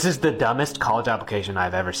This is the dumbest college application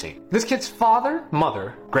I've ever seen. This kid's father,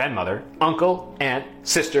 mother, grandmother, uncle, aunt,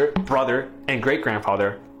 sister, brother, and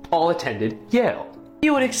great-grandfather all attended Yale.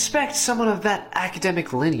 You would expect someone of that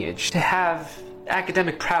academic lineage to have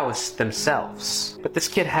academic prowess themselves. But this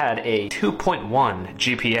kid had a 2.1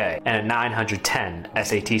 GPA and a 910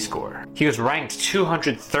 SAT score. He was ranked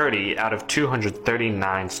 230 out of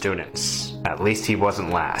 239 students. At least he wasn't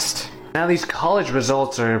last. Now these college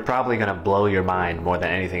results are probably going to blow your mind more than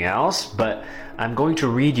anything else, but I'm going to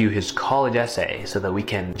read you his college essay so that we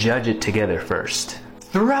can judge it together first.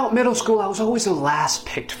 Throughout middle school, I was always the last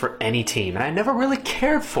picked for any team, and I never really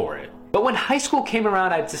cared for it. But when high school came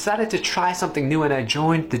around, I decided to try something new and I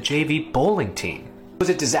joined the JV bowling team. It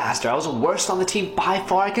was a disaster. I was the worst on the team by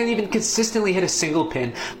far. I couldn't even consistently hit a single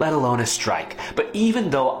pin, let alone a strike. But even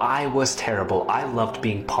though I was terrible, I loved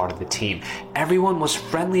being part of the team. Everyone was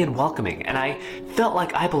friendly and welcoming, and I felt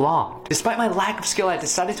like I belonged. Despite my lack of skill, I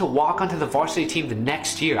decided to walk onto the varsity team the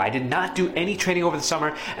next year. I did not do any training over the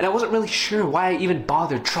summer, and I wasn't really sure why I even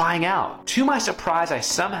bothered trying out. To my surprise, I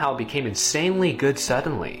somehow became insanely good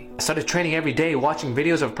suddenly. I started training every day, watching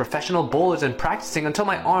videos of professional bowlers and practicing until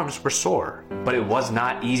my arms were sore. But it was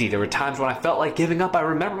not easy. There were times when I felt like giving up. I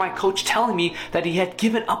remember my coach telling me that he had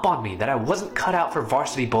given up on me, that I wasn't cut out for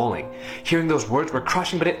varsity bowling. Hearing those words were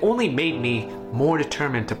crushing, but it only made me more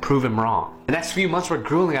determined to prove him wrong. The next few months were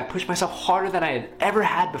grueling. I pushed myself harder than I had ever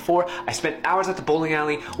had before. I spent hours at the bowling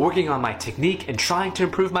alley working on my technique and trying to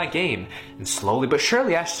improve my game. And slowly but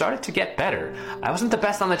surely I started to get better. I wasn't the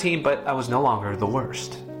best on the team, but I was no longer the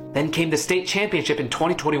worst. Then came the state championship in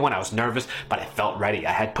 2021. I was nervous, but I felt ready.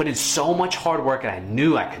 I had put in so much hard work and I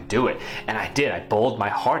knew I could do it. And I did. I bowled my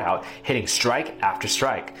heart out, hitting strike after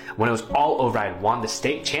strike. When it was all over, I had won the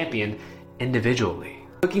state champion individually.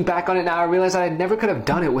 Looking back on it now, I realize that I never could have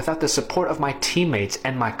done it without the support of my teammates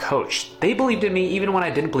and my coach. They believed in me even when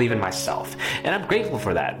I didn't believe in myself. And I'm grateful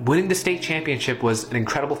for that. Winning the state championship was an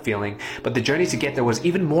incredible feeling, but the journey to get there was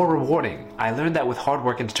even more rewarding. I learned that with hard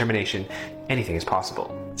work and determination, anything is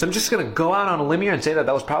possible. So I'm just going to go out on a limb here and say that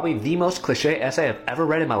that was probably the most cliche essay I've ever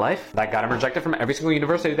read in my life. That got him rejected from every single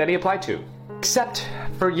university that he applied to. Except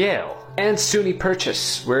for Yale and SUNY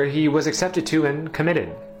Purchase, where he was accepted to and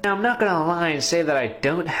committed. Now, I'm not gonna lie and say that I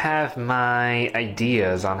don't have my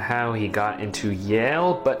ideas on how he got into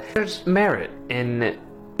Yale, but there's merit in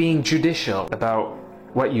being judicial about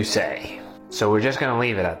what you say. So we're just gonna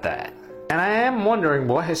leave it at that. And I am wondering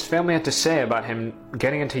what his family had to say about him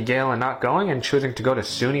getting into Yale and not going and choosing to go to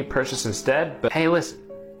SUNY Purchase instead. But hey, listen,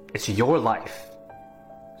 it's your life.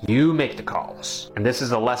 You make the calls. And this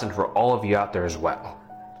is a lesson for all of you out there as well.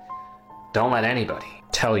 Don't let anybody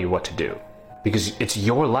tell you what to do. Because it's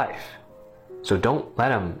your life. So don't let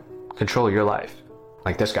them control your life.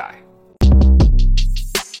 Like this guy.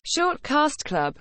 Shortcast Club.